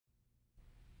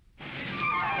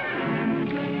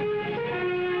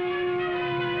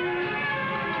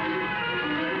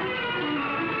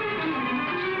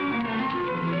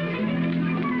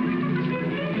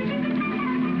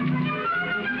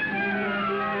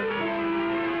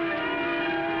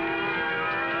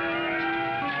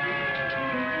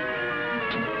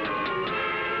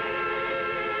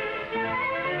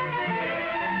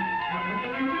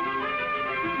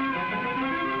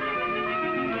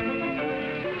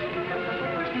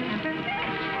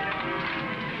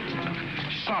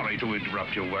Sorry to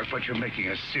interrupt your work, but you're making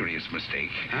a serious mistake.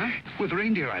 Huh? With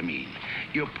reindeer, I mean.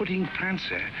 You're putting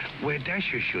Prancer where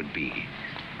Dasher should be.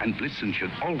 And Blitzen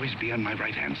should always be on my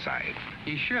right-hand side.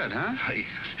 He should, huh?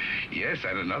 Yes,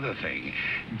 and another thing.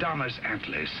 Donna's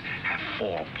antlers have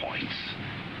 4 points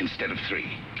instead of 3.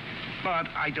 But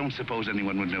I don't suppose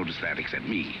anyone would notice that except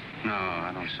me. No,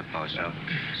 I don't suppose so.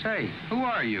 Say, who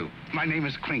are you? My name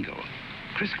is Kringle.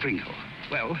 Kris Kringle.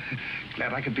 Well,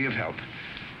 glad I could be of help.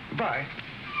 Goodbye.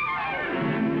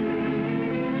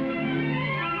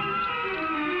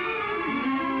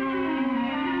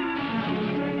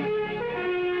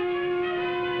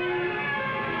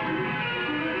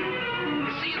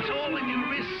 See, it's all in your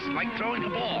wrists, like throwing a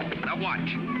ball. Now watch.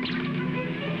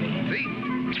 See?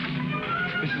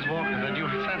 Mrs. Walker, that new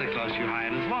Santa Claus you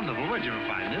hired is wonderful. Where'd you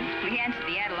find him? He answered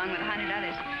the ad along with 100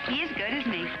 others. He is good,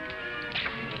 isn't he?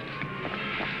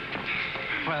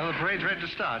 Well, the parade's ready to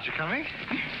start. You coming?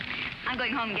 I'm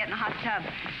going home and getting a hot tub.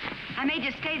 I may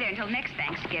just stay there until next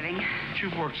Thanksgiving. But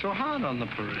you've worked so hard on the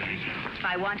parade. If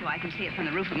I want to, I can see it from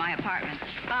the roof of my apartment.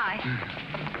 Bye.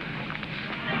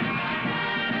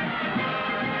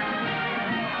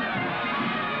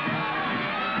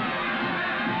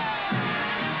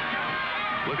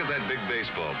 Look at that big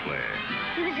baseball player.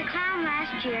 He was a clown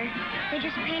last year. They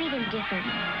just painted him different.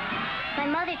 My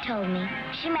mother told me.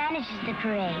 She manages the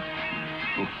parade.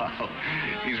 Wow.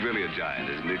 He's really a giant,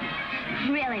 isn't he?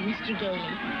 Really, Mr. Gailey.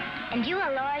 And you a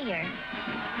lawyer.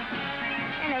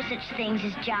 There are no such things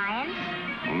as giants.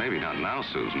 Well, maybe not now,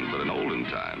 Susan, but in olden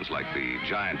times, like the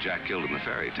giant Jack killed in the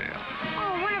fairy tale.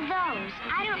 Oh, one of those.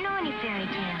 I don't know any fairy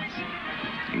tales.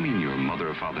 You mean your mother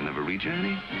or father never read you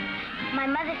any? My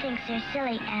mother thinks they're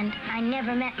silly, and I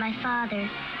never met my father.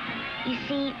 You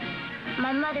see,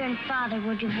 my mother and father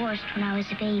were divorced when I was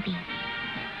a baby.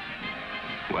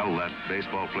 Well, that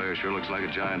baseball player sure looks like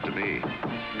a giant to me.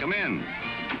 Come in.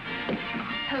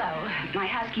 Hello. My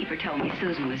housekeeper told me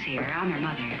Susan was here. I'm her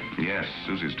mother. Yes,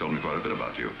 Susie's told me quite a bit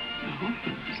about you. Oh,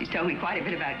 she's told me quite a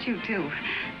bit about you, too.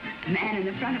 The man in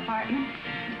the front apartment.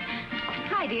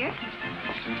 Hi, dear.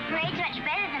 Parade's much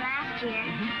better than last year.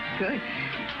 Good.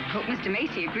 Hope Mr.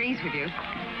 Macy agrees with you.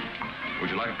 Would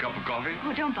you like a cup of coffee?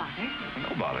 Oh, don't bother.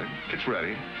 No bother. It's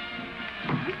ready.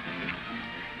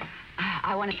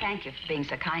 I want to thank you for being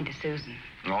so kind to Susan.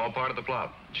 All part of the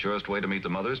plot. Surest way to meet the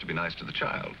mother is to be nice to the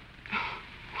child.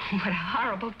 What a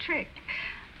horrible trick.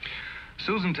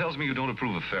 Susan tells me you don't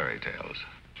approve of fairy tales.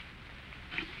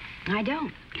 I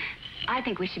don't. I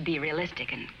think we should be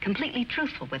realistic and completely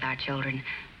truthful with our children.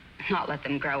 Not let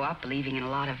them grow up believing in a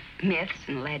lot of myths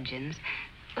and legends.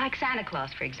 Like Santa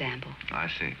Claus, for example. I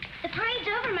see. The parade's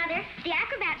over, Mother. The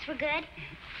acrobats were good.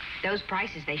 Those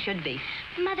prices, they should be.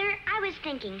 Mother, I was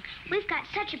thinking, we've got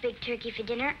such a big turkey for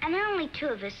dinner, and there are only 2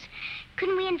 of us.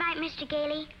 Couldn't we invite Mr.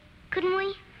 Gailey? Couldn't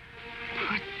we?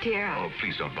 Oh, dear. Oh,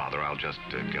 please don't bother. I'll just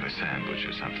get a sandwich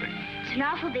or something. It's an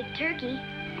awful big turkey.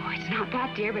 Oh, it's not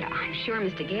that, dear, but I'm sure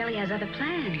Mr. Gailey has other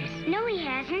plans. No, he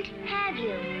hasn't. Have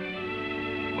you?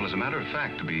 Well, as a matter of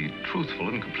fact, to be truthful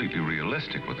and completely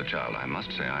realistic with the child, I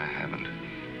must say I haven't.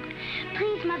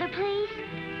 Please, Mother, please.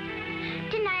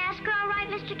 Didn't I ask her all right,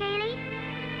 Mr. Gailey?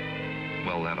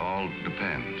 Well, that all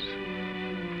depends.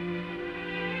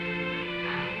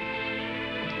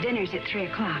 Dinner's at 3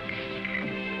 o'clock.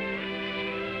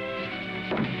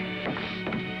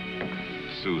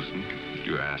 Susan,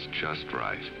 you asked just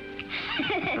right.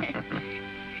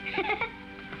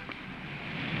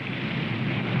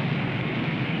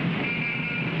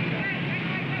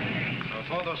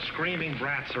 Before those screaming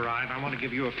brats arrive, I want to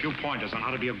give you a few pointers on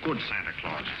how to be a good Santa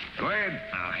Claus. Go ahead.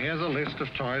 Now, here's a list of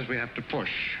toys we have to push.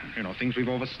 You know, things we've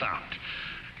overstocked.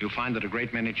 You'll find that a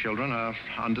great many children are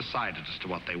undecided as to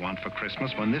what they want for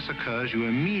Christmas. When this occurs, you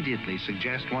immediately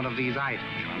suggest one of these items.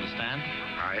 You understand?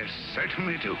 I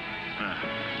certainly do.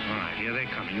 All right, here they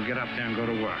come. You get up there and go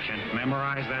to work and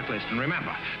memorize that list. And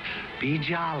remember, be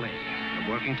jolly. You're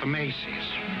working for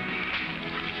Macy's.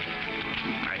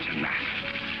 Imagine that.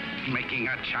 Making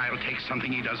a child take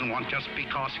something he doesn't want just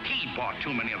because he bought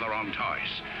too many of the wrong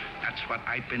toys. That's what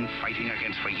I've been fighting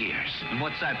against for years. And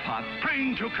what's that, Pop?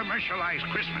 Trying to commercialize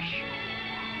Christmas.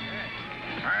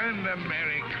 And a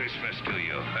Merry Christmas to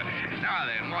you. Now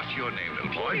then, what's your name,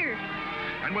 little boy? Peter.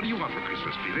 And what do you want for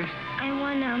Christmas, Peter? I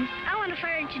want a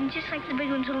fire engine just like the big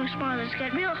ones, only smaller. It's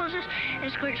got real hoses and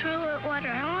it squirts real water.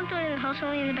 I won't do it in the house,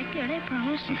 only in the backyard, I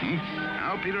promise.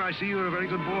 Now, Peter, I see you're a very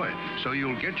good boy. So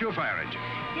you'll get your fire engine.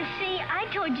 You see, I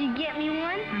told you to get me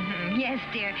one. Yes,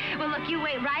 dear. Well, look, you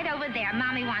wait right over there.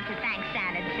 Mommy wants to thank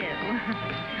Santa, too.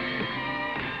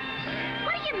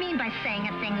 What do you mean by saying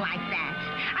a thing like that?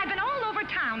 I've been all over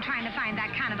town trying to find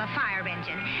that kind of a fire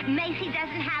engine. Macy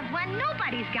doesn't have one.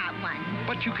 Nobody's got one.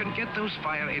 But you can get those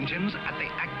fire engines at the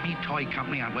Acme Toy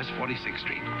Company on West 46th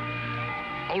Street.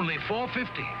 Only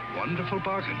 $4.50. Wonderful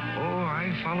bargain. Oh,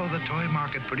 I follow the toy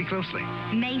market pretty closely.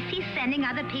 Macy's sending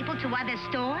other people to other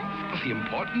stores? Well, the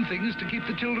important thing is to keep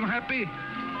the children happy.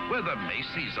 Whether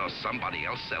Macy's or somebody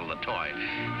else sell the toy,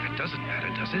 that doesn't matter,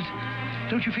 does it?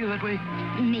 Don't you feel that way?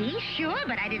 Me? Sure,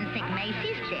 but I didn't think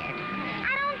Macy's did.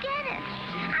 I don't get it.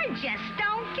 I just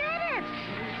don't get it.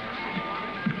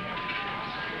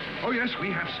 Oh, yes, we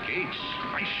have skates.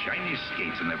 Nice, shiny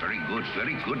skates, and they're very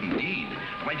good indeed.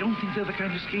 But I don't think they're the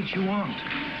kind of skates you want.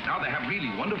 Now, they have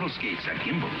really wonderful skates at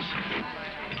Gimbel's.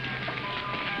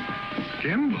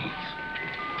 Gimbel's?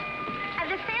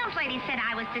 The sales lady said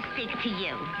I was to speak to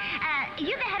you.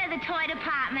 You the head of the toy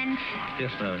department?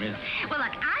 Yes, madam, yes. Well,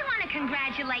 look, I want to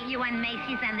congratulate you on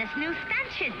Macy's and this new stunt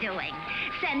you're doing,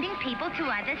 sending people to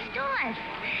other stores.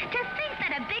 To think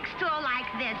that a big store like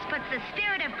this puts the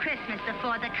spirit of Christmas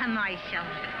before the commercial.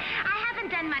 I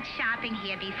haven't done much shopping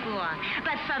here before,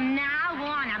 but from now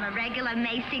on, I'm a regular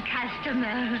Macy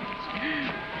customer.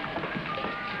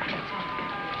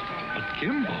 At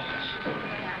Gimbel's?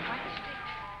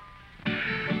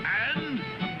 And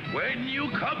when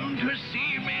you come to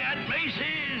see me at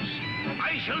Macy's,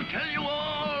 I shall tell you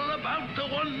all about the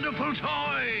wonderful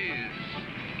toys.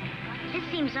 This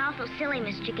seems awful silly,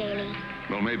 Mr. Gailey.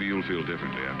 Well, maybe you'll feel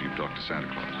differently after you've talked to Santa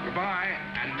Claus. Goodbye,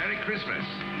 and Merry Christmas.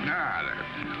 Now,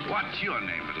 there. What's your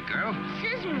name, little girl?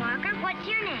 Susan Walker, what's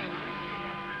your name?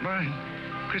 Mine,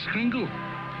 Kris Kringle.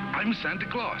 I'm Santa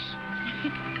Claus.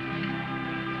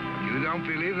 You don't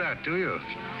believe that, do you?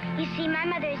 You see, my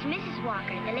mother is Mrs.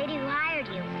 Walker, the lady who hired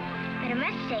you. But I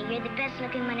must say, you're the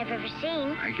best-looking one I've ever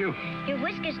seen. Thank you. Your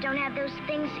whiskers don't have those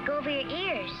things that go over your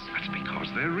ears. That's because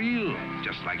they're real,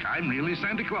 just like I'm really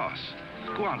Santa Claus.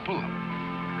 Go on, pull them.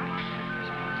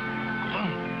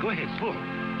 Well, go ahead, pull.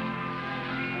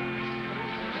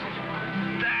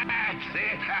 That's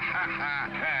it.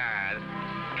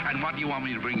 And what do you want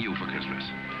me to bring you for Christmas?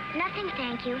 Nothing,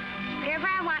 thank you. Whatever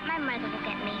I want, my mother will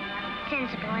get me.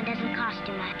 Sensible and doesn't cost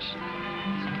too much.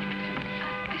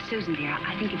 Susan, dear,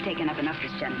 I think you've taken up enough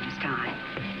of this gentleman's time.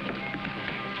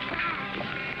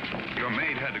 Your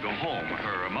maid had to go home.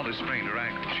 Her mother sprained her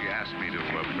ankle. She asked me to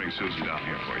bring Susan down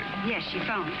here for you. Yes, she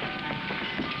phoned.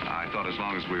 I thought as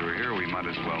long as we were here, we might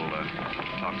as well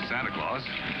talk to Santa Claus.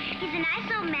 He's a nice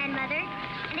old man, Mother.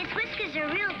 And his whiskers are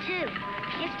real, too.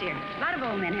 Yes, dear. A lot of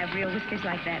old men have real whiskers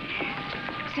like that.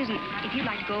 Susan, if you'd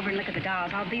like to go over and look at the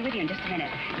dolls, I'll be with you in just a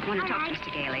minute. I want to talk to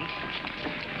Mr. Gailey.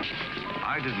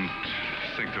 I didn't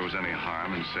think there was any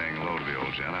harm in saying hello to the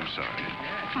old gent. I'm sorry.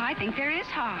 Oh, I think there is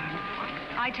harm.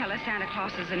 I tell her Santa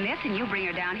Claus is a myth, and you bring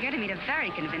her down here to meet a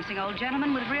very convincing old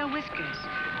gentleman with real whiskers.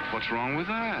 What's wrong with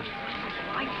that?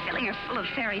 By filling her full of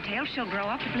fairy tales, she'll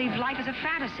grow up to believe life is a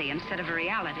fantasy instead of a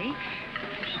reality.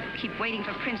 She'll keep waiting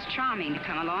for Prince Charming to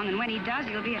come along, and when he does,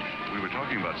 he'll be a... We were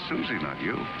talking about Susie, not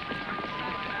you.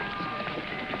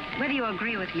 Whether you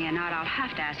agree with me or not, I'll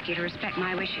have to ask you to respect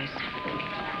my wishes.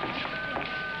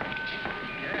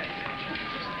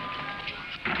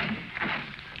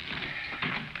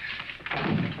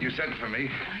 You sent for me.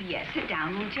 Oh, yes, sit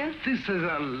down, won't you? This is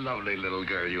a lovely little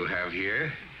girl you have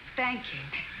here. Thank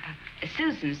you.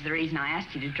 Susan's the reason I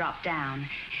asked you to drop down.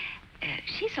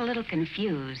 She's a little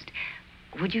confused.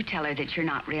 Would you tell her that you're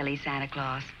not really Santa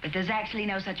Claus? That there's actually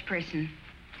no such person?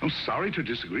 I'm sorry to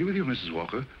disagree with you, Mrs.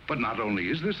 Walker, but not only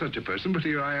is there such a person, but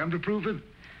here I am to prove it.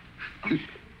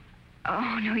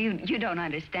 Oh, no, you don't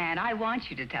understand. I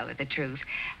want you to tell her the truth.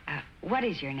 What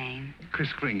is your name?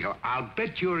 Kris Kringle, I'll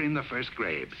bet you're in the first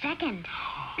grade. Second.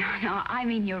 No, I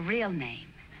mean your real name.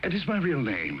 It is my real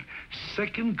name.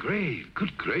 Second grade.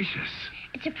 Good gracious.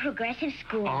 It's a progressive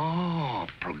school. Oh,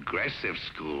 progressive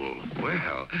school.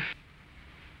 Well,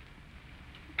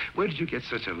 where did you get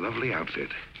such a lovely outfit?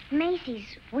 Macy's.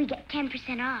 We get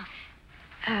 10% off.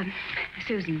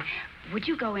 Susan, would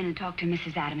you go in and talk to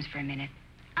Mrs. Adams for a minute?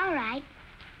 All right.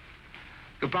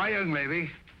 Goodbye, young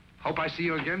lady. Hope I see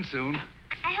you again soon.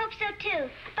 I hope so, too.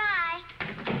 Bye.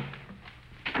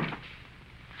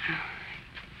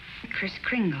 Kris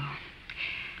Kringle.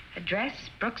 Address,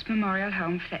 Brooks Memorial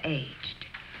Home for the Aged.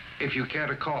 If you care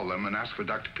to call them and ask for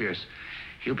Dr. Pierce,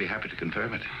 he'll be happy to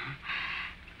confirm it.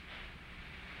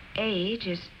 Age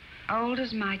is old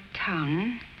as my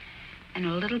tongue and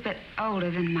a little bit older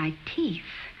than my teeth.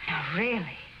 Now,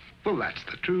 really. Well, that's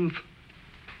the truth.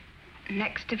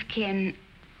 Next of kin,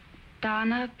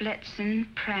 Donna, Blitzen,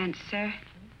 Prancer.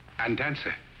 And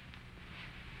Dancer.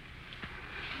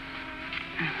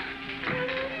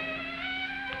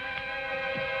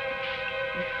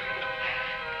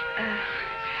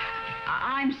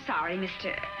 I'm sorry,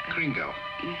 Mr. Kringle.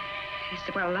 Yes,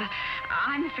 well,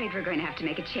 I'm afraid we're going to have to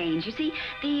make a change. You see,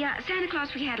 the Santa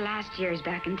Claus we had last year is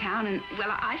back in town, and,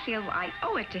 well, I feel I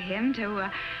owe it to him to,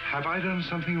 Have I done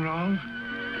something wrong?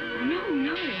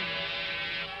 No.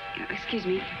 Excuse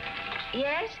me.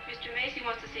 Yes? Mr. Macy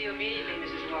wants to see you immediately,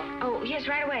 Mrs. Walker. Oh, yes,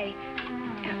 right away.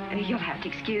 You'll have to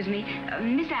excuse me.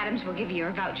 Miss Adams will give you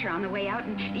your voucher on the way out,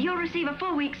 and you'll receive a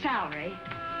full week's salary.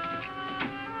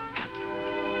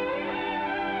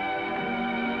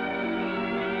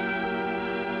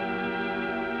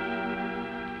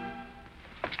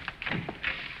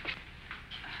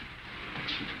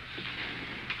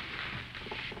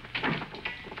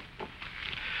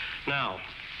 Now,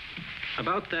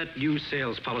 about that new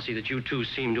sales policy that you two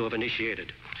seem to have initiated.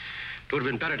 It would have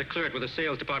been better to clear it with the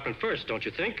sales department first, don't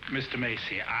you think? Mr.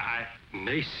 Macy,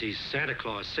 Macy's Santa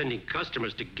Claus sending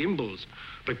customers to Gimbel's.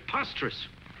 Preposterous.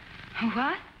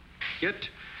 What? Yet,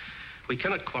 we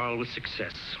cannot quarrel with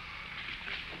success.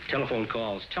 Telephone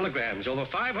calls, telegrams, over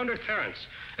 500 parents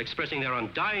expressing their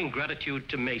undying gratitude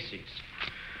to Macy's.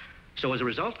 So as a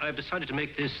result, I've decided to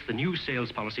make this the new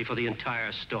sales policy for the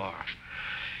entire store.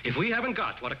 If we haven't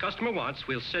got what a customer wants,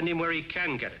 we'll send him where he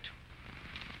can get it.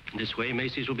 In this way,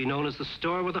 Macy's will be known as the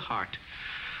store with a heart.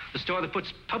 The store that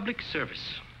puts public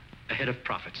service ahead of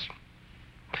profits.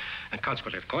 And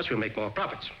consequently, of course, we'll make more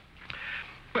profits.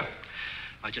 Well,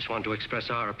 I just want to express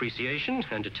our appreciation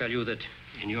and to tell you that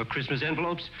in your Christmas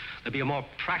envelopes, there'll be a more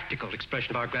practical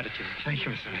expression of our gratitude. Thank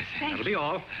you, Mr. Macy. That'll be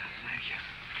all. Thank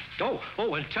you.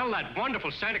 Oh, and tell that wonderful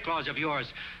Santa Claus of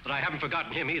yours that I haven't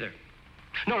forgotten him either.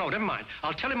 No, never mind.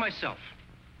 I'll tell him myself.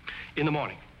 In the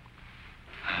morning.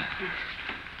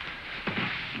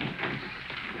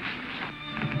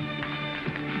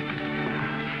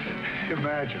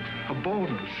 Imagine, a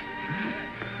bonus.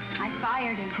 I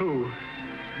fired him. Who?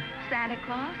 Santa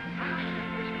Claus?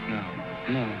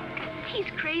 No. He's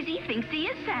crazy. He thinks he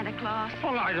is Santa Claus.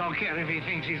 Well, I don't care if he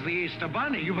thinks he's the Easter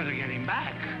Bunny. You better get him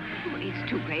back. Well, it's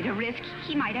too great a risk.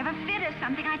 He might have a fit or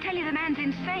something. I tell you, the man's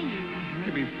insane.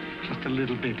 Maybe just a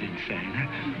little bit insane.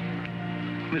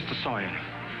 Mr. Sawyer.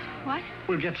 What?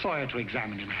 We'll get Sawyer to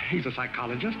examine him. He's a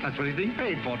psychologist. That's what he's being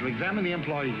paid for, to examine the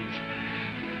employees.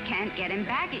 Can't get him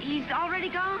back. He's already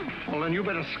gone. Well, then you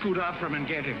better scoot after him and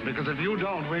get him, because if you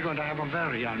don't, we're going to have a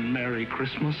very unmerry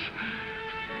Christmas.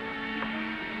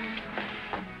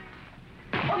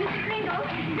 Oh, Mr. Kringle.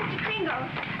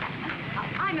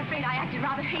 I'm afraid I acted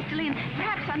rather hastily and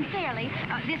perhaps unfairly.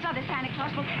 This other Santa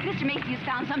Claus, well, Mr. Macy has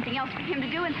found something else for him to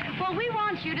do, and, well, we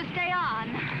want you to stay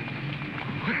on.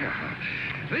 Well,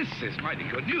 this is mighty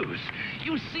good news.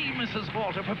 You see, Mrs.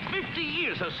 Walter, for 50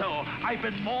 years or so, I've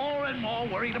been more and more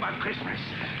worried about Christmas.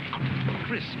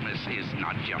 Christmas is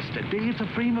not just a day, it's a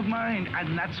frame of mind,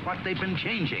 and that's what they've been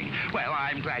changing. Well,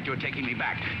 I'm glad you're taking me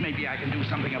back. Maybe I can do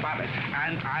something about it.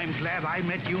 And I'm glad I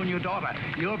met you and your daughter.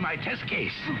 You're my test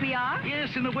case. We are?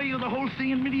 Yes, in a way, you're the whole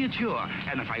thing in miniature.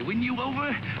 And if I win you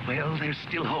over, well, there's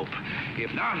still hope.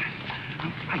 If not,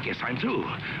 I guess I'm through.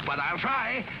 But I'll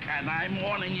try, and I'm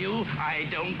warning you, I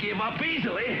don't give up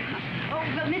easily. Oh,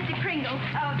 well, Mr. Kringle,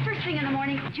 first thing in the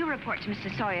morning, could you report to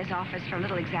Mr. Sawyer's office for a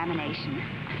little examination?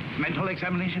 Mental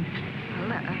examination?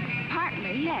 Well,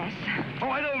 partly, yes. Oh,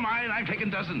 I don't mind. I've taken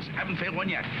dozens. Haven't failed one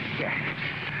yet. Yeah.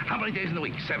 How many days in the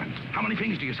week? 7. How many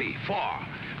things do you see? 4.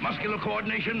 Muscular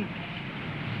coordination?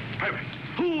 Perfect.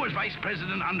 Who was vice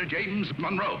president under James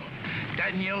Monroe?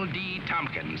 Daniel D.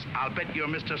 Tompkins. I'll bet your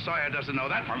Mr. Sawyer doesn't know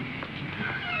that one.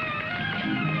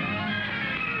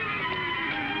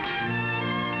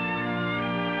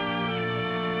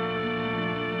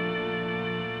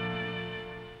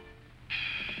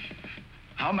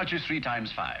 How much is 3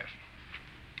 times 5?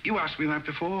 You asked me that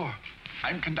before.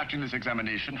 I'm conducting this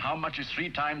examination. How much is 3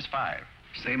 times 5?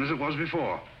 Same as it was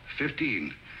before.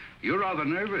 15. You're rather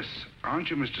nervous, aren't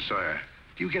you, Mr. Sawyer?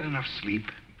 Do you get enough sleep?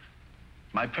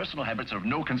 My personal habits are of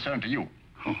no concern to you.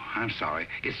 Oh, I'm sorry.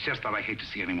 It's just that I hate to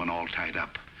see anyone all tied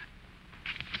up.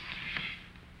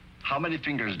 How many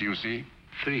fingers do you see?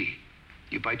 3.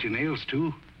 You bite your nails,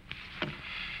 too?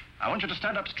 I want you to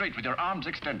stand up straight with your arms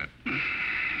extended.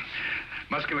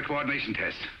 Muscular coordination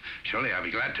test. Surely, I'll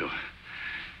be glad to.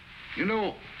 You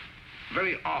know,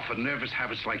 very often nervous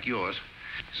habits like yours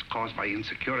is caused by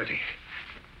insecurity.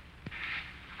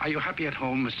 Are you happy at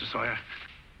home, Mr. Sawyer?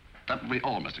 That will be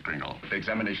all, Mr. Kringle. The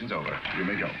examination's over. You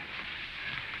may go.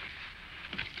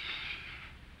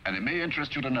 And it may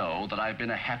interest you to know that I've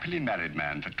been a happily married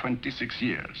man for 26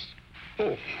 years.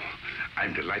 Oh,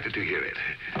 I'm delighted to hear it.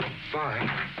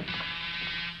 Bye.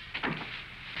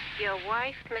 Your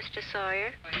wife, Mr.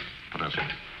 Sawyer? That's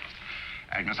it.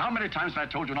 Agnes, how many times have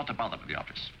I told you not to bother with the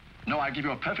office? No, I give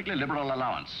you a perfectly liberal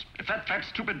allowance. If that fat,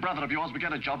 stupid brother of yours would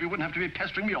get a job, you wouldn't have to be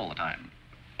pestering me all the time.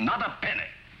 Not a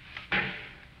penny.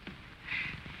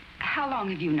 How long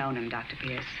have you known him, Dr.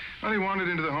 Pierce? Well, he wandered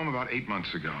into the home about 8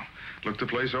 months ago. Looked the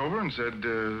place over and said,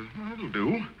 well, it'll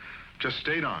do. Just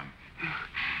stayed on.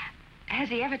 Has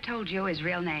he ever told you his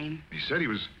real name? He said he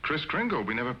was Kris Kringle.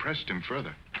 We never pressed him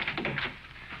further.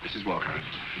 Mrs. Walker,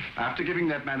 after giving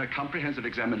that man a comprehensive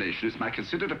examination, it's my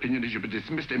considered opinion he should be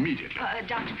dismissed immediately.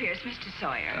 Dr. Pierce, Mr.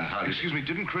 Sawyer. Excuse me,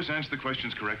 didn't Chris answer the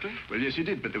questions correctly? Well, yes, he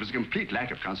did, but there was a complete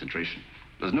lack of concentration.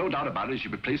 There's no doubt about it, he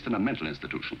should be placed in a mental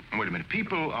institution. Wait a minute.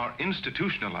 People are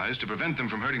institutionalized to prevent them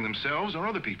from hurting themselves or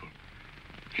other people.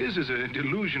 His is a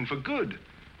delusion for good.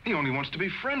 He only wants to be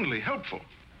friendly, helpful.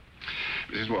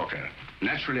 Mrs. Walker,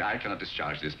 naturally I cannot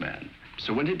discharge this man.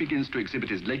 So when he begins to exhibit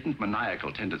his latent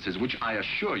maniacal tendencies, which I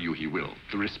assure you he will,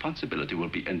 the responsibility will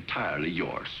be entirely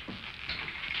yours.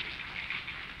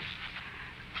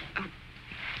 Oh,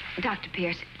 Dr.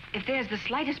 Pierce, if there's the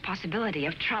slightest possibility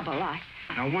of trouble,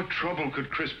 Now, what trouble could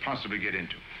Chris possibly get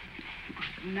into?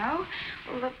 No?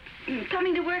 Well,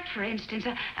 coming to work, for instance,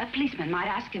 a policeman might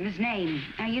ask him his name.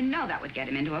 Now, you know that would get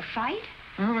him into a fight.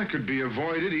 Well, that could be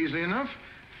avoided easily enough.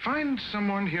 Find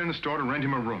someone here in the store to rent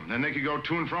him a room. Then they could go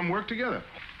to and from work together.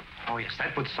 Oh, yes,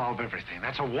 that would solve everything.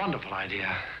 That's a wonderful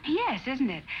idea. Yes, isn't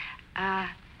it?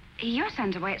 Your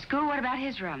son's away at school. What about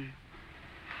his room?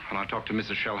 Well, I'll talk to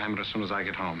Mrs. Shellhammer as soon as I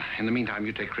get home. In the meantime,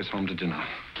 you take Chris home to dinner.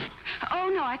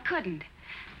 Oh, no, I couldn't.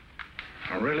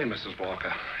 Oh, really, Mrs.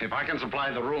 Walker? If I can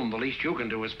supply the room, the least you can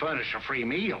do is furnish a free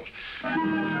meal.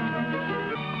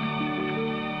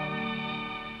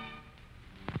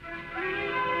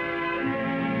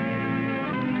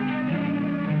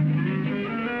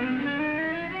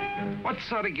 What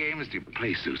sort of games do you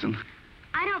play, Susan?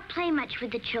 I don't play much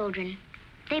with the children.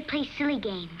 They play silly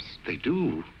games. They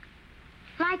do.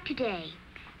 Like today,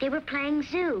 they were playing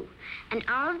zoo, and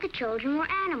all of the children were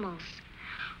animals.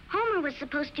 Homer was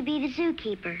supposed to be the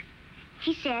zookeeper.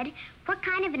 He said, "What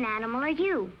kind of an animal are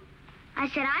you?" I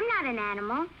said, "I'm not an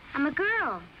animal. I'm a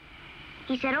girl."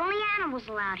 He said, "Only animals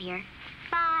allowed here.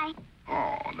 Bye."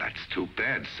 Oh, that's too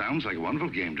bad. Sounds like a wonderful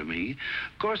game to me.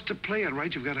 Of course, to play it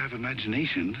right, you've got to have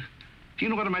imagination. Do you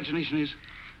know what imagination is?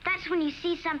 That's when you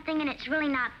see something and it's really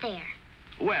not there.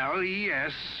 Well,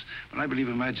 yes. But I believe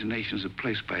imagination is a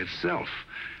place by itself.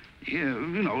 Yeah,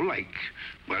 you know, like,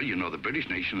 well, you know the British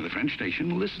nation and the French nation.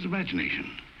 Well, this is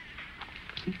imagination.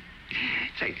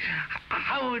 Say,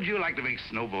 how would you like to make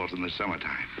snowballs in the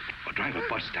summertime? Or drive a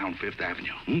bus down Fifth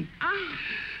Avenue,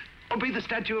 Or be the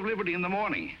Statue of Liberty in the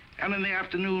morning, and in the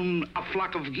afternoon, a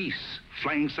flock of geese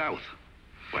flying south?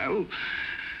 Well,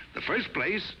 the first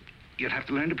place, you'd have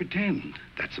to learn to pretend.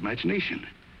 That's imagination.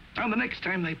 Now, the next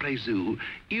time they play zoo,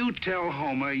 you tell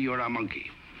Homer you're a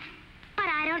monkey. But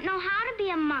I don't know how to be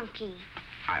a monkey.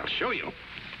 I'll show you.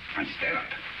 And stand up.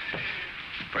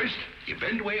 First, you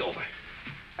bend way over.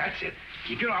 That's it.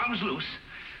 Keep your arms loose.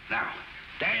 Now,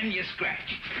 then you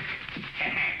scratch.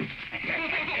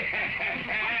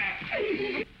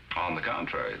 On the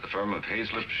contrary, the firm of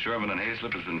Hayslip, Sherman, and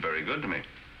Hayslip has been very good to me.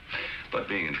 But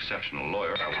being an exceptional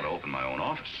lawyer, I want to open my own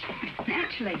office.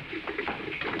 Naturally.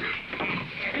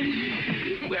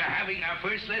 We're having our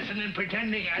first lesson in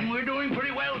pretending, and we're doing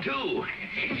pretty well, too.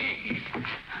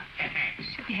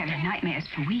 She'll be having nightmares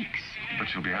for weeks. But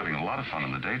she'll be having a lot of fun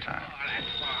in the daytime.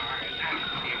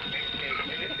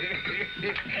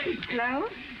 Hello?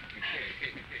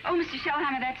 Oh, Mr.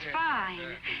 Shellhammer, that's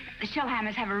fine. The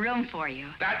Shellhammers have a room for you.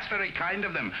 That's very kind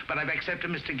of them, but I've accepted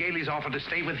Mr. Gailey's offer to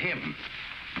stay with him.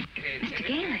 Mr.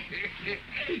 Gailey?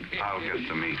 I'll get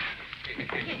the meat.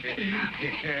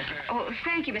 Oh,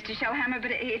 thank you, Mr. Shellhammer,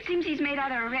 but it seems he's made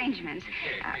other arrangements.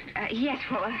 Yes,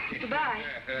 well, goodbye.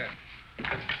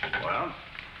 Well,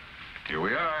 here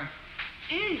we are.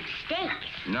 Steak.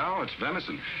 No, it's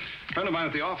venison. A friend of mine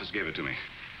at the office gave it to me.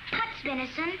 What's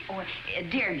venison? Oh,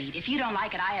 deer meat. If you don't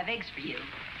like it, I have eggs for you.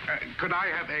 Could I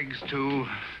have eggs, too?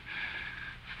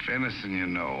 Venison, you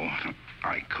know,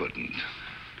 I couldn't.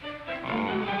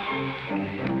 Oh,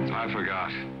 I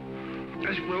forgot.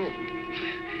 Well,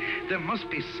 there must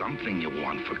be something you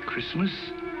want for Christmas.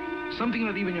 Something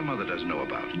that even your mother doesn't know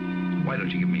about. Why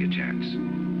don't you give me a chance?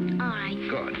 All right.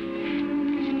 Good.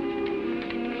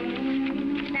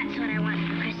 That's what I want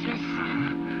for Christmas.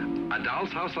 A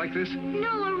doll's house like this?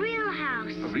 No, a real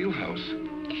house. A real house?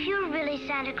 If you're really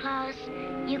Santa Claus,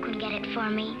 you can get it for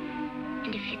me.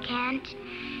 And if you can't,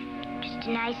 just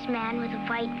a nice man with a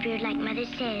white beard like Mother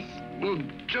says. Well,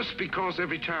 just because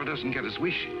every child doesn't get his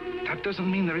wish, that doesn't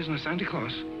mean there isn't a Santa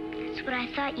Claus. That's what I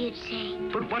thought you'd say.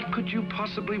 But what could you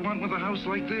possibly want with a house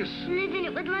like this? Live in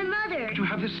it with my mother. But you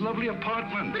have this lovely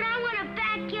apartment. But I want a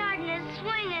backyard and a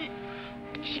swing and...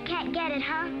 She can't get it,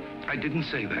 huh? I didn't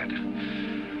say that.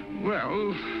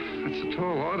 Well, that's a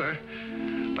tall order.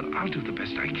 But I'll do the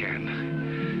best I can.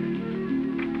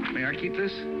 May I keep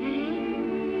this?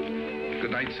 Mm-hmm.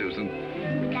 Good night, Susan.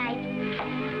 Good night.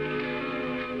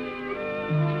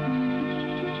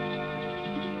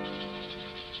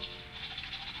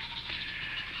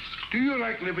 Do you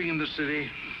like living in the city?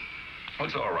 Oh,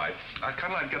 it's all right. I'd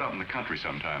kind of like to get out in the country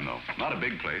sometime, though. Not a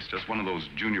big place, just one of those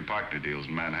junior partner deals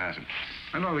in Manhattan.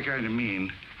 I know the kind you mean.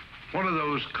 One of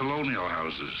those colonial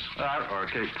houses. Or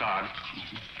Cape Cod.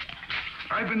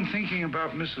 I've been thinking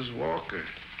about Mrs. Walker.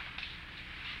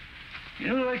 You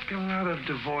know, like a lot of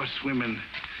divorced women,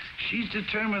 she's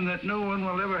determined that no one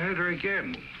will ever hurt her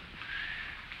again.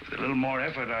 With a little more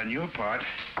effort on your part,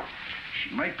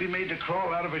 she might be made to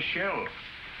crawl out of a shell.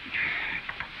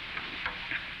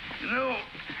 You know,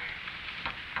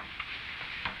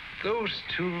 those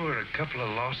two are a couple of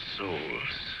lost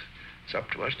souls. It's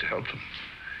up to us to help them.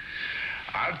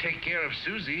 I'll take care of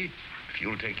Susie if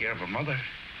you'll take care of her mother.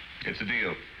 It's a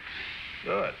deal.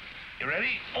 Good. You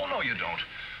ready? Oh, no, you don't.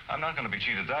 I'm not going to be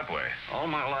cheated that way. All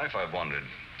my life I've wondered,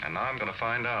 and now I'm going to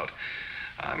find out.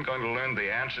 I'm going to learn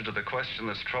the answer to the question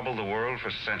that's troubled the world for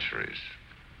centuries.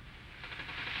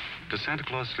 Does Santa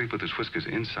Claus sleep with his whiskers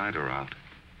inside or out?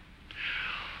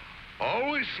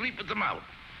 Always sleep with them out.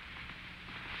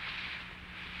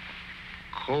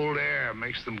 Cold air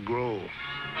makes them grow.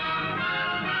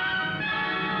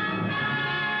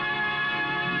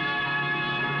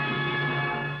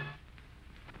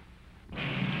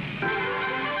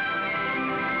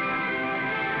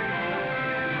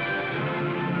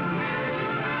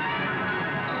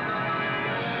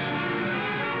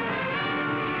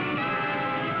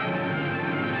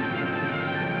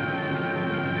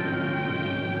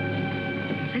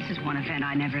 This is one event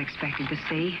I never expected to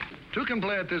see. Two can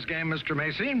play at this game, Mr.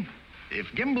 Macy. If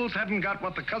Gimbels hadn't got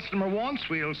what the customer wants,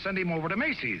 we'll send him over to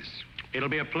Macy's. It'll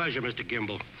be a pleasure, Mr.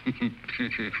 Gimble.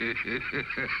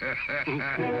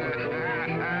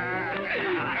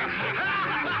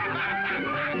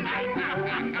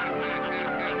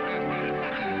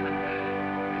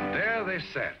 There they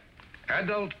sat,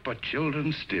 adult but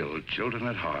children still, children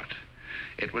at heart.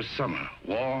 It was summer,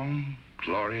 warm,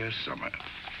 glorious summer.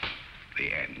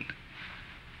 The end.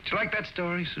 Did you like that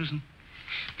story, Susan?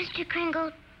 Mr.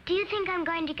 Kringle, do you think I'm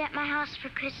going to get my house for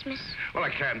Christmas? Well, I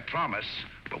can't promise,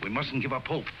 but we mustn't give up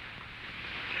hope.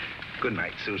 Good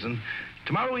night, Susan.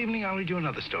 Tomorrow evening, I'll read you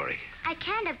another story. I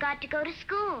can't. I've got to go to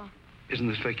school. Isn't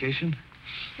this vacation?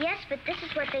 Yes, but this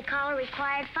is what they call a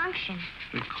required function.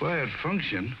 Required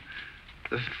function?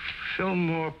 The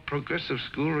Fillmore Progressive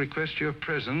School requests your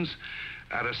presence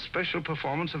at a special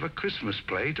performance of a Christmas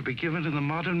play to be given in the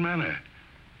modern manner.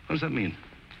 What does that mean?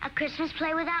 A Christmas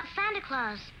play without Santa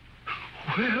Claus.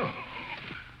 Well,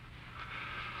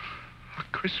 a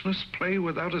Christmas play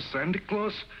without a Santa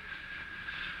Claus?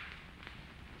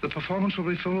 The performance will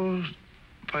be followed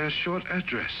by a short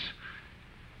address.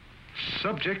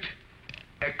 Subject,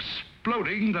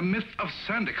 exploding the myth of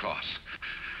Santa Claus.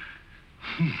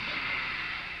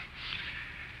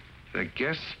 The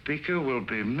guest speaker will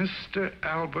be Mr.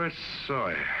 Albert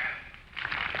Sawyer.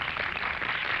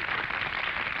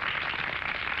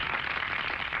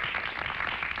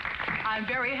 I'm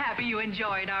very happy you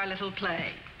enjoyed our little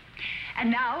play. And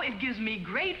now it gives me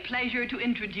great pleasure to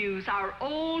introduce our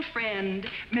old friend,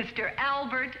 Mr.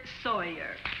 Albert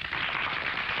Sawyer.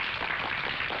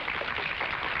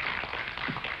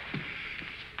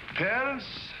 Parents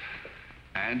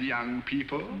and young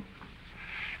people,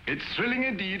 it's thrilling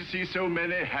indeed to see so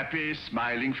many happy,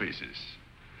 smiling faces.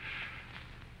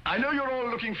 I know you're all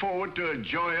looking forward to a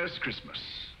joyous Christmas.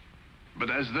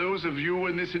 But as those of you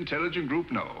in this intelligent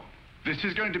group know, this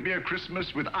is going to be a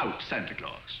Christmas without Santa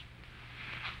Claus.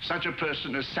 Such a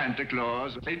person as Santa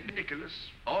Claus, St. Nicholas,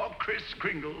 or Kris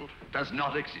Kringle does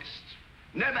not exist.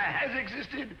 Never has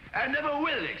existed and never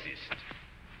will exist.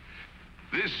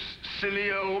 This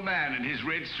silly old man in his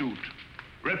red suit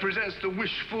represents the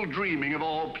wishful dreaming of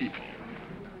all people.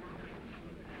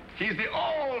 He's the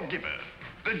all-giver,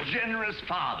 the generous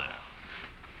father.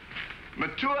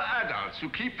 Mature adults who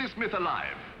keep this myth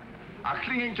alive are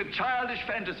clinging to childish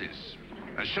fantasies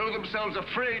and show themselves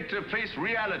afraid to face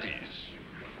realities.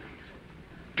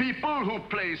 People who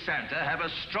play Santa have a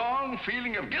strong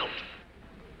feeling of guilt.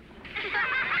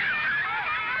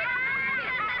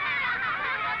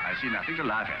 I see nothing to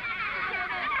laugh at.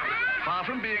 Far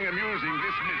from being amusing,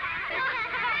 this myth.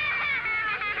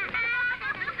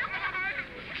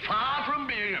 Far from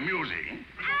being amusing,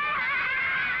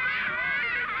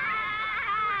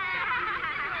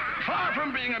 Far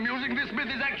from being amusing, this myth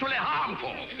is actually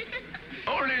harmful.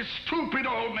 Only stupid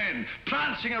old men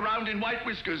prancing around in white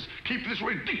whiskers keep this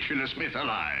ridiculous myth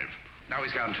alive. Now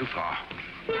he's gone too far.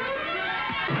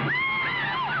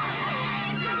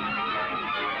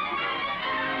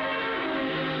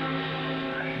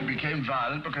 He became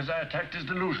violent because I attacked his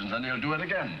delusions, and he'll do it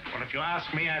again. Well, if you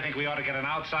ask me, I think we ought to get an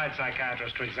outside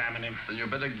psychiatrist to examine him. Then you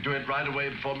better do it right away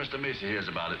before Mr. Macy hears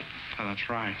about it. Oh, that's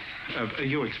right.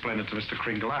 You explain it to Mr.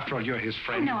 Kringle. After all, you're his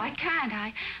friend. Oh, no, I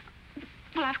can't.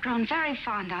 Well, I've grown very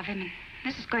fond of him, and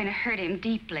this is going to hurt him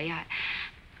deeply.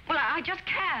 I just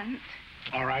can't.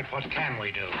 All right, what can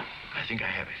we do? I think I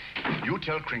have it. You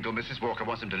tell Kringle Mrs. Walker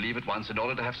wants him to leave at once in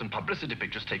order to have some publicity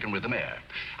pictures taken with the mayor.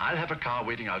 I'll have a car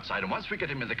waiting outside, and once we get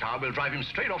him in the car, we'll drive him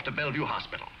straight off to Bellevue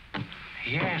Hospital.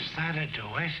 Yes, that'll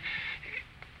do it.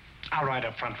 I'll ride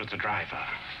up front with the driver.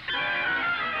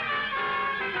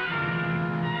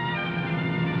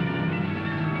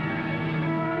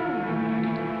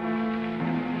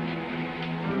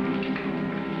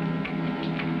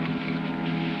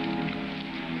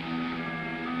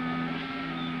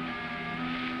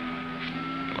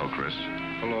 Chris.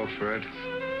 Hello, Fred.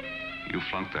 You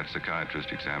flunked that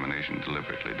psychiatrist examination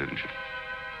deliberately, didn't you?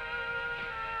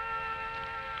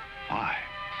 Why?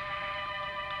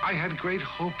 I had great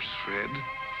hopes, Fred.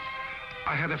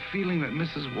 I had a feeling that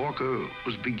Mrs. Walker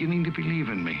was beginning to believe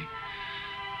in me.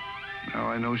 Now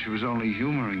I know she was only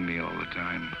humoring me all the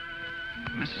time.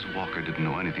 Mrs. Walker didn't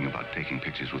know anything about taking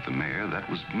pictures with the mayor. That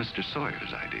was Mr.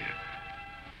 Sawyer's idea.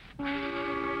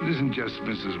 It isn't just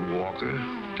Mrs. Walker.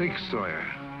 Take Sawyer.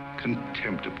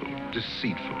 Contemptible,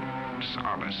 deceitful,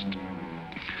 dishonest.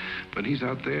 But he's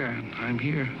out there, and I'm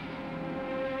here.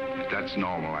 If that's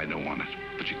normal, I don't want it.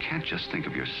 But you can't just think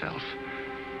of yourself.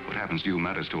 What happens to you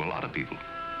matters to a lot of people.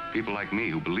 People like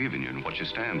me who believe in you and what you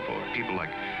stand for. People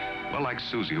like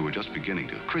Susie who are just beginning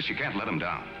to. Chris, you can't let them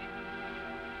down.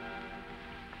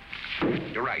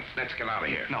 You're right. Let's get out of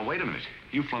here. Now, wait a minute.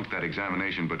 You flunked that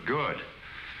examination, but good.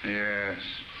 Yes.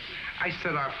 I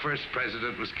said our first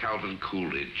president was Calvin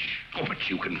Coolidge. Oh, but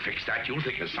you can fix that. You'll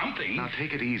think of something. Now,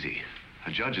 take it easy.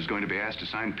 A judge is going to be asked to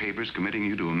sign papers committing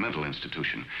you to a mental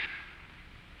institution.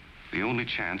 The only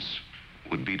chance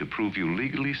would be to prove you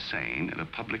legally sane in a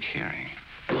public hearing.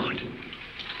 Good.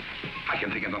 I can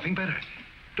think of nothing better.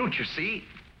 Don't you see?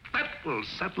 That will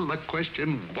settle the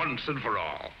question once and for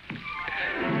all.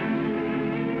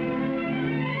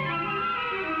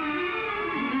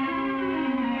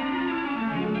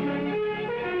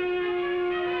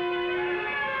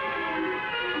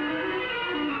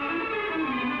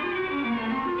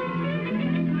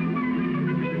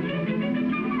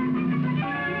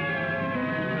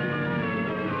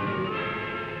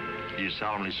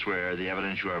 Solemnly swear the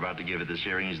evidence you are about to give at this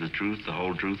hearing is the truth, the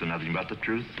whole truth, and nothing but the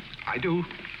truth? I do.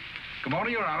 Good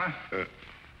morning, Your Honor.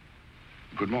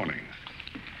 Good morning.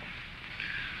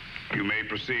 You may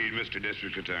proceed, Mr.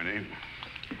 District Attorney.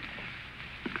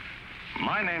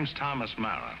 My name's Thomas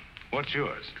Mara. What's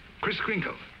yours? Chris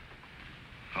Kringle.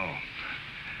 Oh.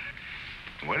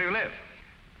 Where do you live?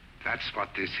 That's what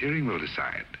this hearing will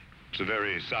decide. It's a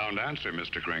very sound answer,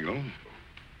 Mr. Kringle.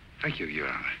 Thank you, Your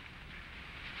Honor.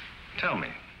 Tell me,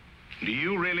 do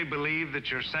you really believe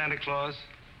that you're Santa Claus?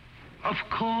 Of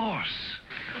course.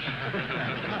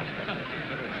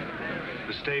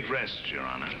 The state rests, Your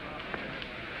Honor.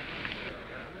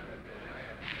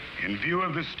 In view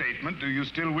of this statement, do you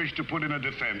still wish to put in a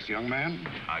defense, young man?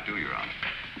 I do, Your Honor.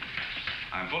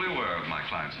 I'm fully aware of my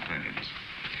client's opinions.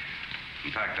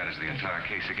 In fact, that is the entire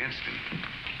case against him.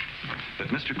 That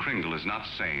Mr. Kringle is not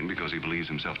sane because he believes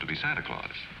himself to be Santa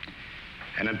Claus.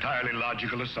 An entirely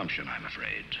logical assumption, I'm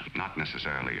afraid. Not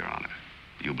necessarily, Your Honor.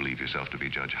 You believe yourself to be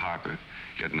Judge Harper,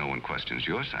 yet no one questions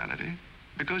your sanity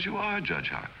because you are Judge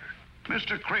Harper.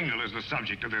 Mr. Kringle is the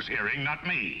subject of this hearing, not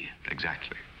me.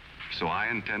 Exactly. So I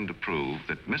intend to prove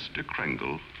that Mr.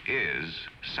 Kringle is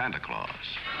Santa Claus.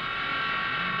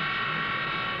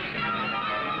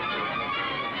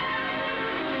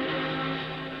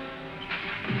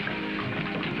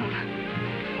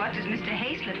 What does Mr.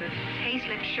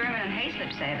 Hayslip, Sherman, and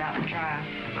Hayslip say about the trial?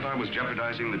 That I was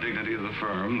jeopardizing the dignity of the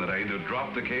firm, that I either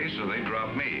dropped the case or they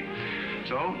dropped me.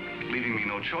 So, leaving me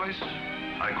no choice,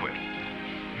 I quit.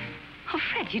 Oh,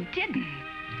 Fred, you didn't.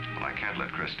 Well, I can't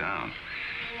let Chris down.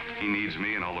 He needs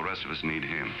me, and all the rest of us need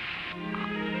him.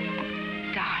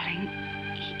 Darling,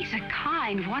 he's a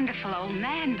kind, wonderful old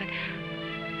man, but...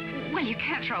 Well, you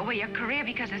can't throw away your career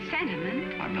because of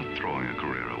sentiment. I'm not throwing a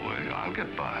career away. I'll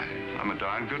get by. I'm a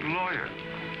darn good lawyer.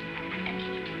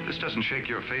 This doesn't shake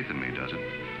your faith in me, does it?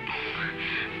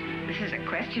 This is a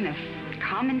question of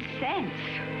common sense,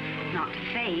 not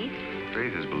faith.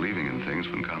 Faith is believing in things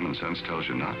when common sense tells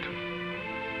you not to.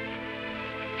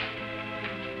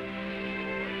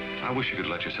 I wish you could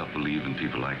let yourself believe in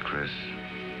people like Chris,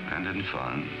 and in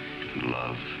fun, and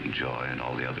love, and joy, and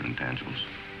all the other intangibles.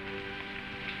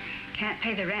 Can't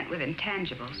pay the rent with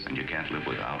intangibles. And you can't live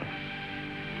without them.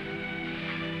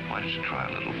 Why don't you try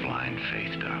a little blind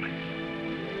faith, darling?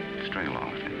 String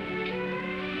along with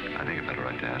me. I think I've got a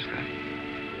right to ask that.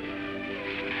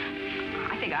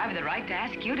 I think I have the right to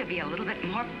ask you to be a little bit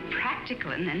more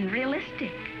practical and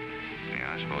realistic.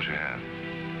 Yeah, I suppose you have.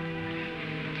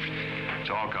 It's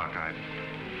all cockeyed.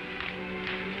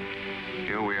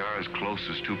 Here we are, as close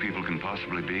as two people can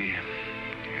possibly be,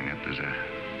 and yet there's a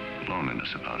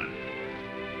loneliness about it.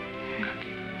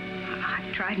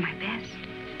 I've tried my best.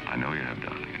 I know you have,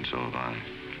 darling, and so have I.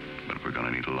 But we're going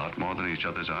to need a lot more than each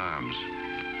other's arms.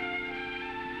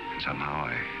 And somehow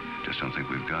I just don't think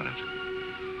we've got it.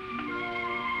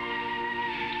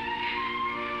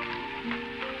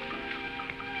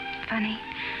 Funny.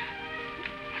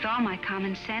 With all my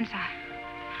common sense,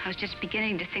 I was just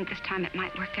beginning to think this time it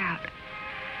might work out.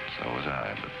 So was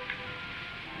I, but...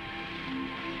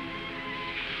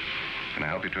 Can I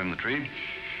help you trim the tree?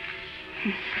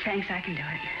 Thanks, I can do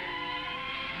it.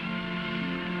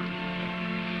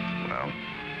 Well,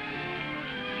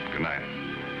 good night.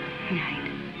 Good night.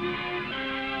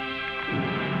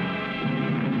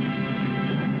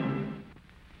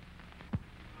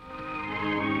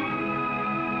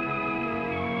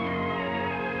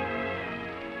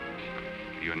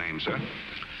 Your name, sir?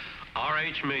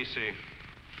 R.H. Macy.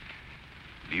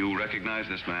 Do you recognize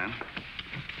this man?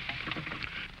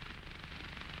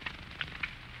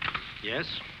 Yes,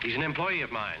 he's an employee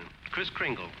of mine, Chris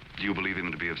Kringle. Do you believe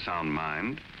him to be of sound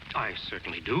mind? I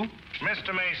certainly do.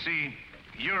 Mr. Macy,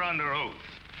 you're under oath.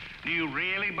 Do you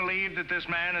really believe that this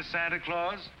man is Santa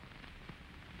Claus?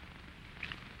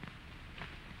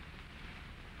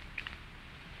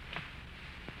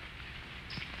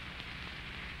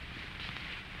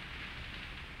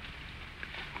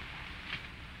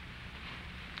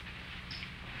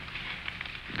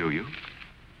 Do you?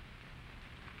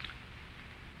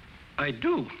 I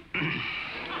do.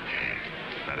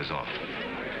 That is all.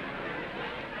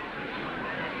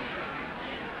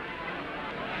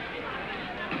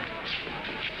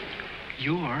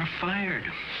 You are fired.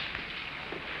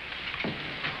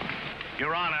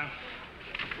 Your Honor,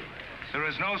 there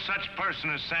is no such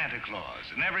person as Santa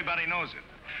Claus, and everybody knows it.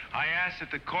 I ask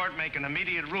that the court make an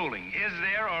immediate ruling. Is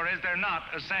there or is there not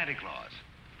a Santa Claus?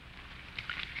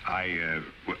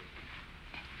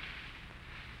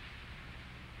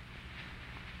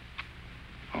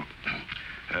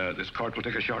 This court will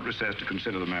take a short recess to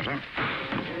consider the matter.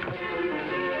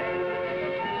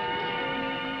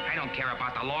 I don't care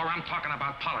about the law. I'm talking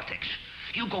about politics.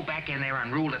 You go back in there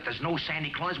and rule that there's no Santa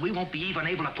Claus, we won't be even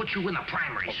able to put you in the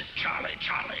primaries. Oh, Charlie.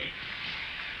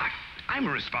 I'm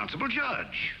a responsible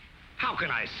judge. How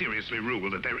can I seriously rule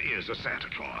that there is a Santa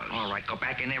Claus? All right, go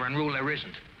back in there and rule there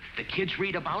isn't. The kids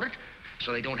read about it,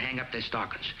 so they don't hang up their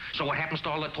stockings. So what happens to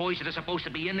all the toys that are supposed to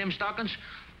be in them stockings?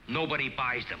 Nobody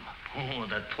buys them. Oh,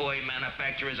 the toy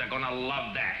manufacturers are gonna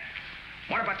love that.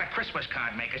 What about the Christmas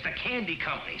card makers, the candy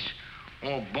companies?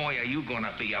 Oh, boy, are you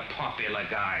gonna be a popular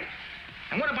guy.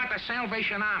 And what about the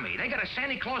Salvation Army? They got a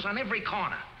Santa Claus on every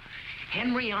corner.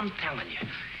 Henry, I'm telling you,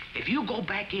 if you go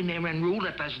back in there and rule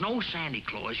that there's no Santa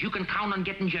Claus, you can count on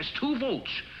getting just 2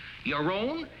 votes. Your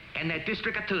own and that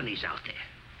district attorney's out there.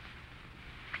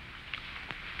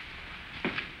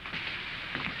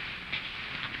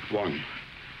 One.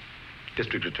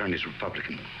 District Attorney's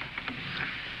Republican.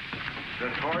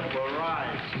 The court will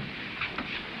rise.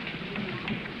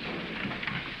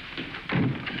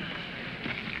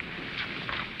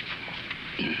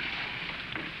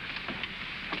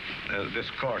 This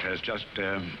court has just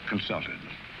consulted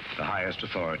the highest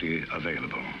authority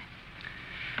available.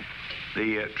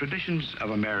 The traditions of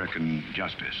American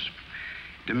justice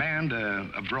demand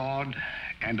a broad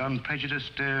and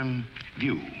unprejudiced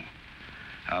view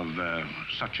of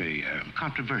such a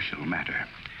controversial matter.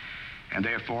 And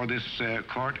therefore, this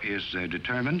court is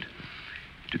determined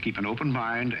to keep an open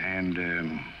mind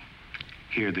and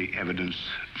hear the evidence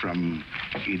from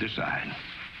either side.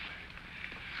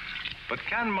 But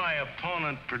can my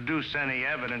opponent produce any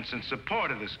evidence in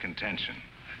support of this contention?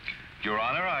 Your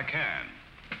Honor, I can.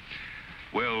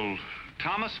 Will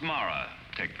Thomas Mara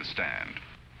take the stand?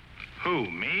 Who,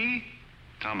 me?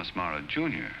 Thomas Mara,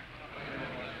 Jr.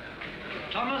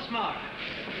 Thomas Mara.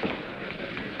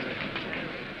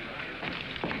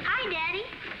 Hi, Daddy.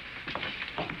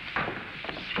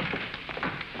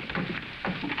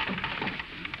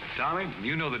 Tommy,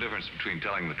 you know the difference between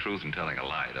telling the truth and telling a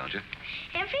lie, don't you?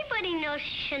 Everybody knows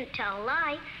you shouldn't tell a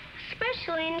lie,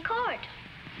 especially in court.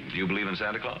 Do you believe in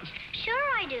Santa Claus? Sure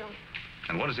I do.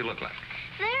 And what does he look like?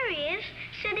 There he is,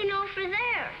 sitting over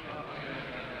there.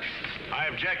 I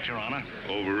object, Your Honor.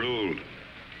 Overruled.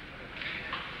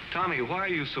 Tommy, why are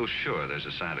you so sure there's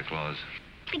a Santa Claus?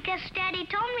 Because Daddy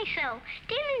told me so.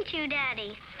 Didn't you,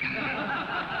 Daddy?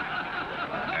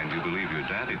 And you believe your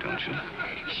daddy, don't you?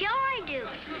 Sure I do.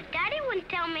 Daddy wouldn't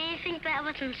tell me anything that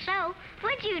wasn't so.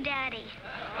 Would you, Daddy?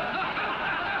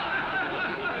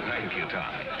 Thank you,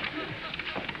 Tommy.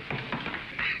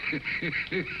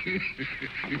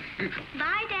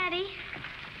 Bye, Daddy.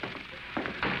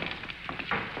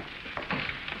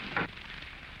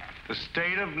 The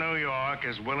state of New York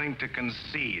is willing to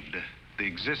concede the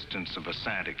existence of a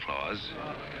Santa Claus.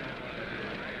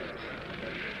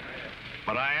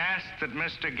 But I ask that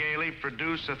Mr. Gailey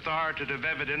produce authoritative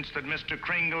evidence that Mr.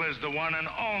 Kringle is the one and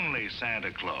only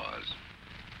Santa Claus.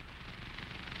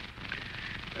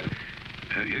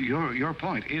 Your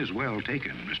point is well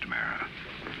taken, Mr. Mara.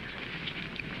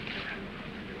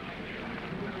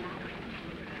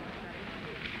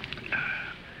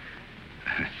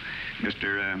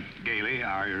 Mr. Gailey,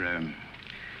 are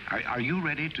you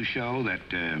ready to show that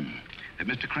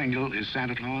Mr. Kringle is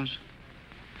Santa Claus?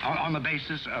 On the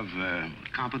basis of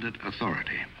competent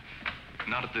authority?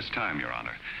 Not at this time, Your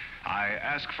Honor. I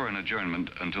ask for an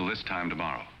adjournment until this time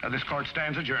tomorrow. This court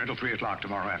stands adjourned till 3 o'clock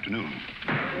tomorrow afternoon.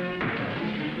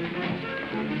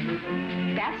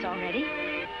 That's all ready.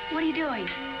 What are you doing?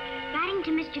 Writing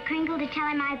to Mr. Kringle to tell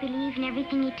him I believe in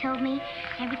everything he told me.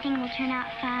 Everything will turn out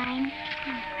fine.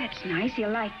 Oh, that's nice.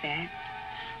 He'll like that.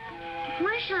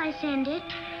 Where shall I send it?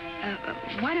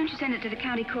 Why don't you send it to the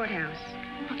county courthouse?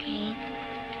 Okay.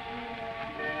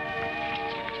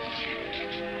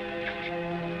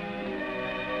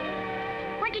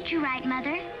 What did you write,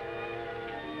 Mother?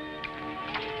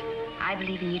 I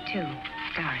believe in you, too,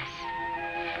 Doris.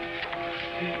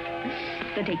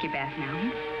 Go take your bath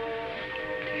now.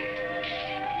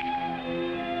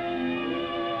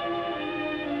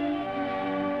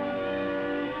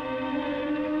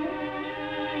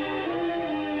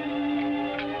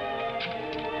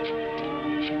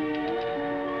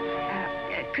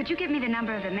 Could you give me the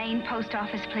number of the main post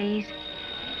office, please?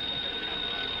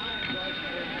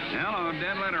 Hello,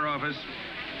 dead letter office.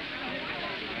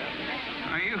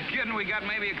 Are you kidding? We got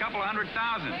maybe a couple of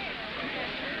 100,000.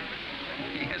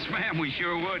 Yes, ma'am, we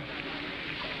sure would.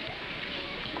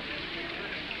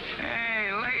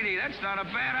 Hey, lady, that's not a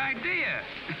bad idea.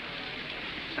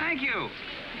 Thank you.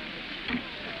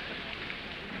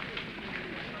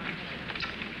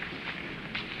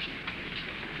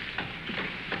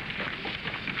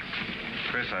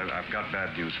 Chris, I've got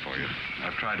bad news for you.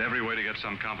 I've tried every way to get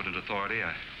some competent authority.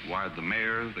 I wired the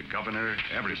mayor, the governor,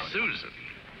 everybody. Susan.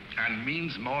 And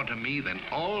means more to me than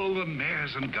all the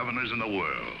mayors and governors in the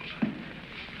world.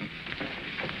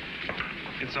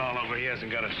 It's all over. He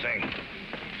hasn't got a thing.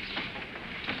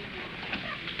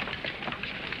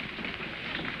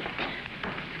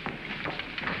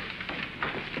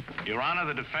 Your Honor,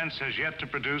 the defense has yet to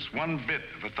produce one bit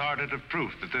of authoritative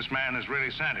proof that this man is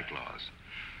really Santa Claus.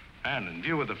 And in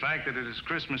view of the fact that it is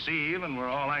Christmas Eve and we're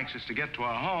all anxious to get to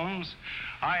our homes,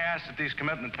 I ask that these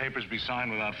commitment papers be signed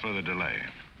without further delay.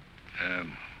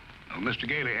 Mr.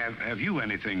 Gailey, have you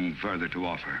anything further to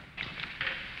offer?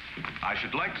 I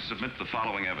should like to submit the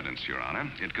following evidence, Your Honor.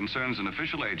 It concerns an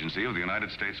official agency of the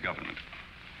United States government.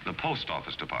 The Post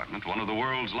Office Department, one of the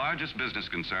world's largest business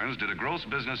concerns, did a gross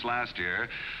business last year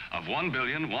of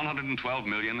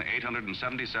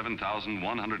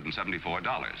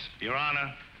 $1,112,877,174. Your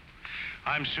Honor,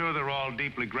 I'm sure they're all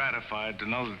deeply gratified to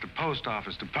know that the Post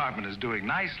Office Department is doing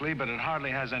nicely, but it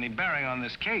hardly has any bearing on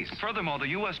this case. Furthermore, the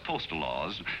U.S. postal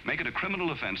laws make it a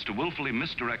criminal offense to willfully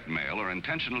misdirect mail or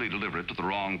intentionally deliver it to the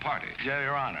wrong party. Yeah,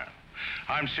 Your Honor,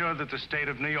 I'm sure that the state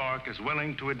of New York is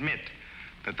willing to admit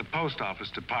that the Post Office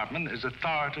Department is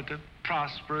authoritative,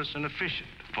 prosperous, and efficient.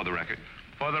 For the record?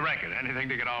 For the record. Anything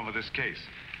to get on with this case.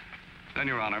 Then,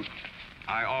 Your Honor,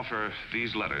 I offer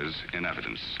these letters in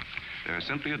evidence. They're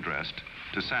simply addressed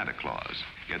to Santa Claus,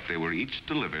 yet they were each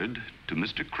delivered to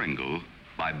Mr. Kringle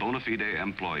by bona fide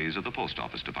employees of the Post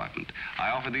Office Department.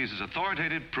 I offer these as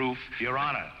authoritative proof. Your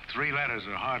Honor, 3 letters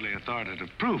are hardly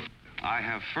authoritative proof. I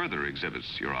have further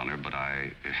exhibits, Your Honor, but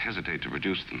I hesitate to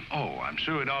produce them. Oh, I'm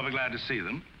sure we'd all be glad to see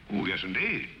them. Oh, yes,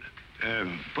 indeed.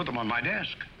 Put them on my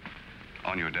desk.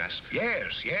 On your desk?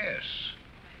 Yes, yes.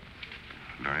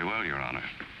 Very well, Your Honor.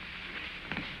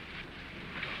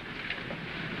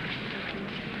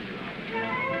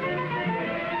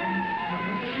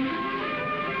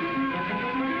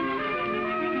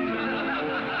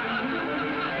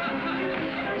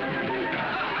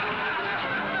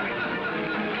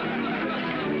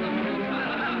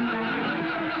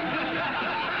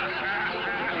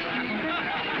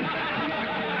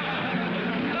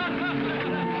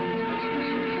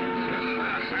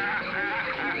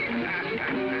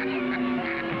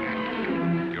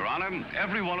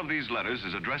 of these letters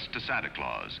is addressed to Santa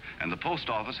Claus, and the post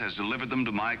office has delivered them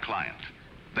to my client.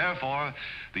 Therefore,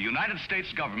 the United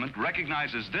States government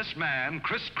recognizes this man,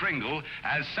 Kris Kringle,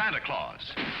 as Santa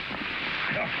Claus.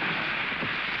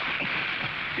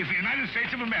 If the United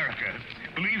States of America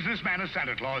believes this man is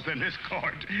Santa Claus, then this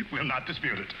court will not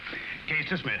dispute it. Case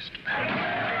dismissed. Thank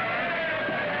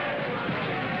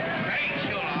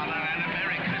you, Arlen, and a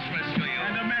Merry Christmas to you.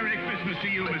 And a Merry Christmas to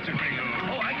you, Mr. Kringle.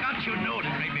 Oh, I got your note.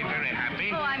 It made me very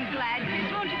happy. Oh, I'm glad.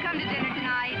 Chris, won't you come to dinner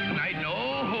tonight? I know.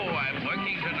 I'm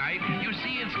working tonight. You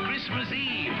see, it's Christmas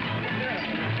Eve.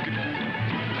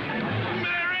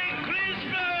 Merry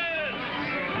Christmas!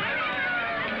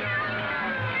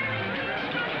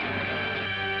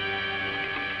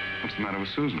 What's the matter with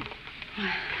Susan?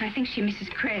 I think she misses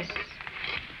Chris.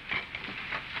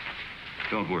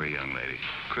 Don't worry, young lady.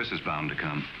 Chris is bound to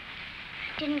come.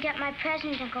 Didn't get my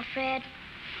present, Uncle Fred.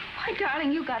 Why,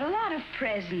 darling, you got a lot of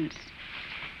presents.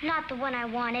 Not the one I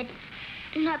wanted.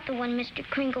 Not the one Mr.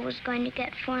 Kringle was going to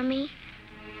get for me.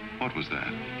 What was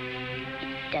that?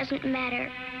 It doesn't matter.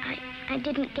 I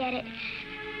didn't get it.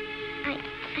 I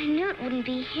knew it wouldn't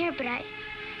be here, but I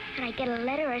get a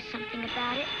letter or something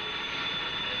about it.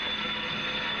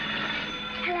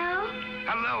 Hello?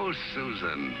 Hello,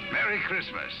 Susan. Merry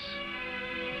Christmas.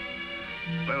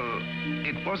 Well,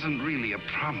 it wasn't really a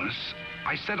promise.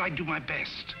 I said I'd do my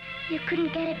best. You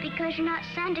couldn't get it because you're not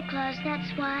Santa Claus,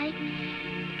 that's why.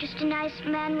 Just a nice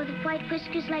man with white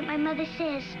whiskers like my mother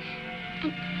says.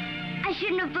 And I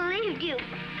shouldn't have believed you.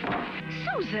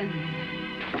 Susan.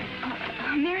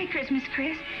 Merry Christmas,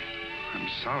 Chris. I'm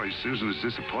sorry Susan is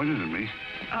disappointed in me.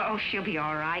 Oh, she'll be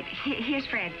all right. Here's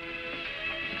Fred.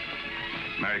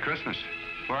 Merry Christmas.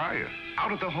 Where are you?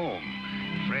 Out at the home.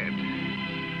 Fred,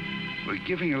 we're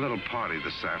giving a little party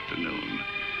this afternoon.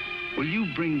 Will you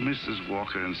bring Mrs.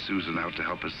 Walker and Susan out to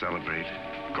help us celebrate?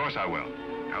 Of course I will.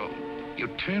 Now, you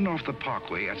turn off the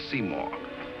Parkway at Seymour.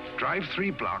 Drive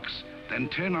 3 blocks, then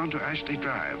turn onto Ashley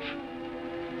Drive.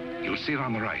 You'll see it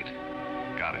on the right.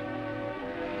 Got it.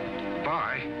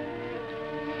 Bye.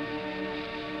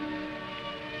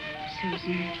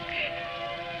 Susan,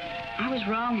 I was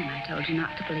wrong when I told you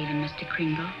not to believe in Mr.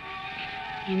 Kringle.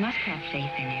 You must have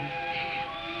faith in him.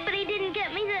 But he didn't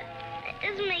get me that. That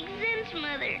doesn't make sense,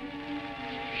 Mother.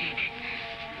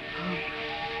 Oh.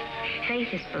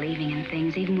 Faith is believing in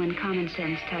things even when common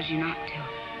sense tells you not to.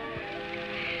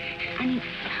 I mean,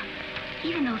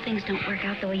 even though things don't work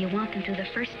out the way you want them to the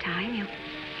first time, you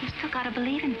still got to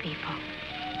believe in people.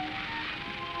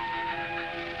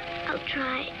 I'll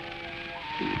try.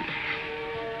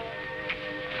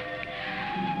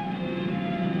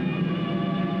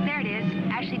 There it is,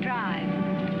 Ashley Drive.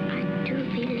 I do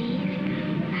believe.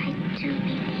 I do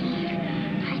believe.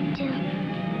 I do.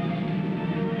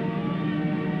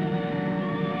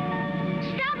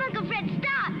 Stop, Uncle Fred,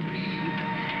 stop!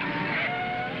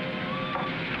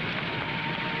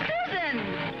 Susan!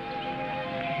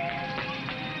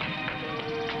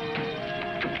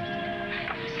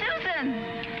 Susan!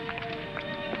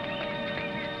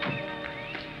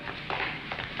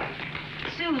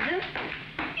 Susan?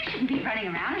 You shouldn't be running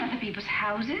around in other people's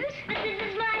houses. But this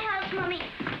is my house, Mommy.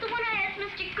 The one I asked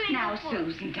Mr. Kringle Now, for.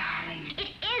 Susan, darling. It is.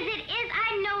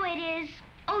 I know it is.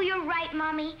 Oh, you're right,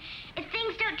 Mommy. If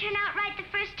things don't turn out right the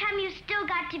first time, you've still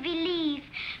got to believe.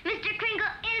 Mr. Kringle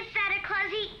is Santa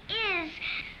Claus. He is.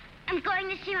 I'm going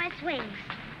to see my swings.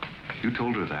 You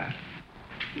told her that?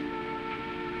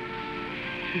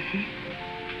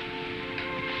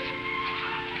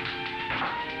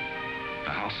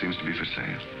 The house seems to be for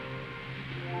sale.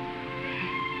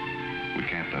 We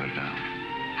can't let it down.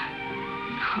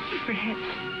 Oh, Fred.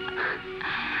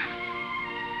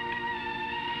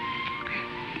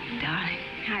 Darling,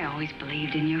 I always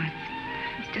believed in you.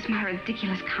 It's just my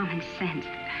ridiculous common sense.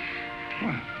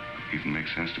 Well, it even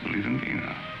makes sense to believe in me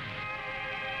now.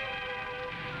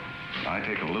 I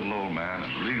take a little old man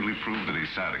and legally prove that he's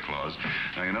Santa Claus.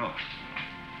 Now, you know.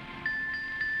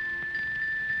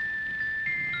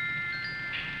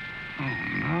 Oh,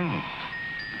 no.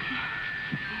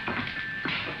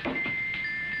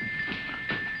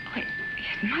 Wait,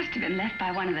 it must have been left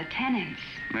by one of the tenants.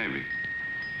 Maybe.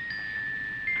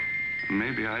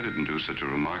 Maybe I didn't do such a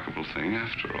remarkable thing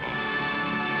after all.